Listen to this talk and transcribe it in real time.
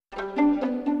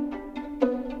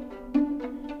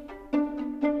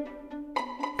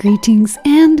Greetings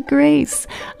and grace.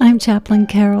 I'm Chaplain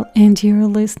Carol, and you're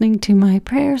listening to My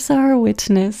Prayers Are a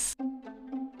Witness.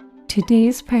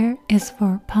 Today's prayer is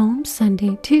for Palm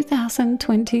Sunday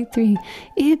 2023.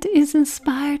 It is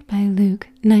inspired by Luke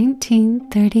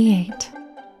 19:38.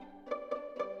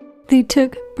 They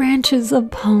took branches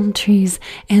of palm trees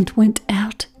and went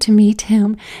out to meet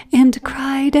him and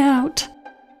cried out,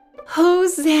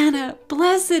 "Hosanna!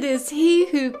 Blessed is he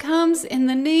who comes in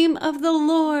the name of the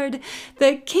Lord,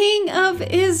 the King of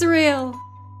Israel."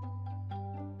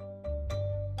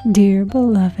 Dear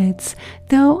beloveds,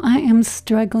 though I am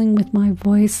struggling with my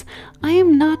voice, I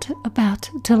am not about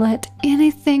to let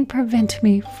anything prevent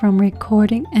me from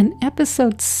recording an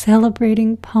episode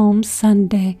celebrating Palm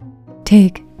Sunday.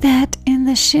 Take that in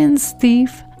the shins,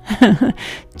 thief.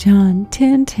 John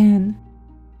 10:10.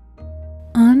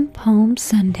 On Palm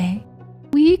Sunday,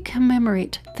 we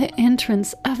commemorate the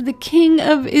entrance of the King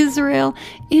of Israel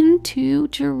into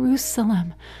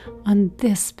Jerusalem. On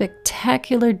this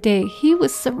spectacular day, he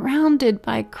was surrounded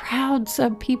by crowds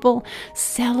of people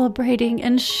celebrating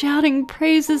and shouting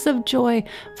praises of joy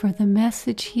for the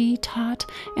message he taught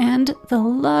and the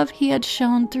love he had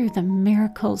shown through the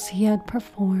miracles he had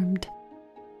performed.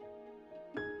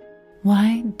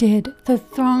 Why did the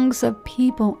throngs of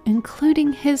people,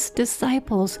 including his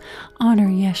disciples, honor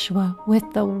Yeshua with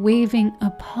the waving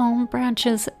of palm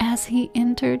branches as he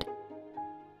entered?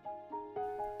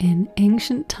 In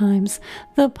ancient times,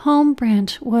 the palm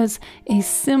branch was a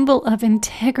symbol of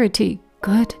integrity,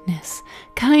 goodness,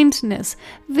 kindness,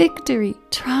 victory,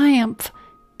 triumph,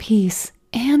 peace,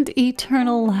 and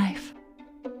eternal life.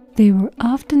 They were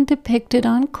often depicted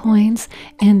on coins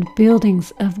and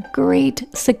buildings of great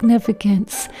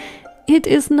significance. It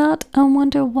is not a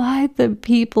wonder why the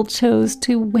people chose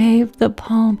to wave the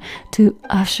palm to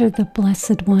usher the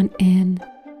Blessed One in.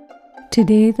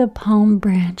 Today, the palm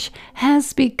branch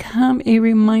has become a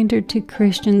reminder to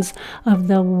Christians of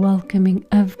the welcoming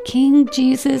of King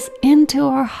Jesus into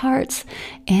our hearts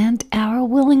and our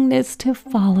willingness to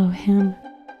follow him.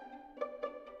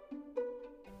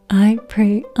 I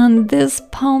pray on this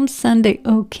Palm Sunday,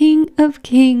 O King of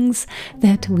Kings,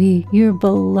 that we, your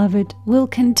beloved, will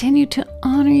continue to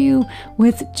honor you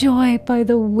with joy by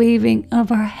the waving of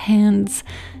our hands.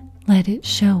 Let it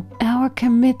show our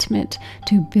commitment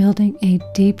to building a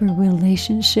deeper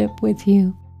relationship with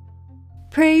you.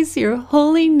 Praise your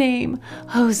holy name.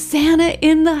 Hosanna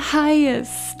in the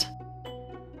highest.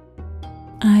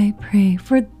 I pray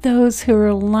for those who are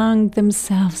allowing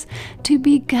themselves to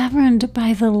be governed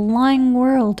by the lying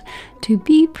world, to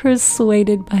be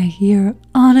persuaded by your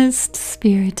honest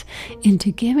spirit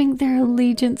into giving their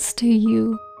allegiance to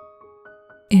you.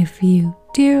 If you,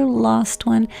 dear lost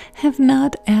one, have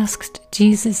not asked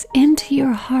Jesus into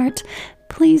your heart,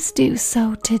 please do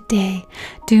so today.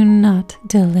 Do not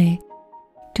delay.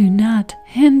 Do not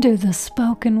hinder the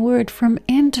spoken word from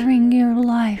entering your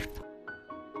life.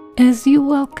 As you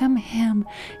welcome him,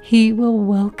 he will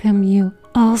welcome you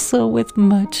also with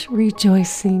much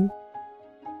rejoicing.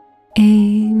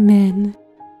 Amen.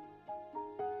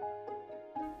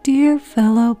 Dear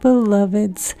fellow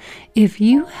beloveds, if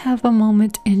you have a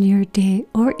moment in your day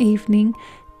or evening,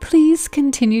 please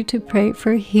continue to pray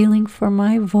for healing for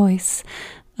my voice.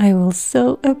 I will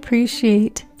so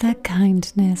appreciate the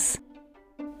kindness.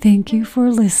 Thank you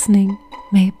for listening.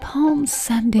 May Palm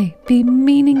Sunday be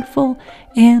meaningful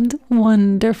and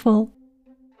wonderful.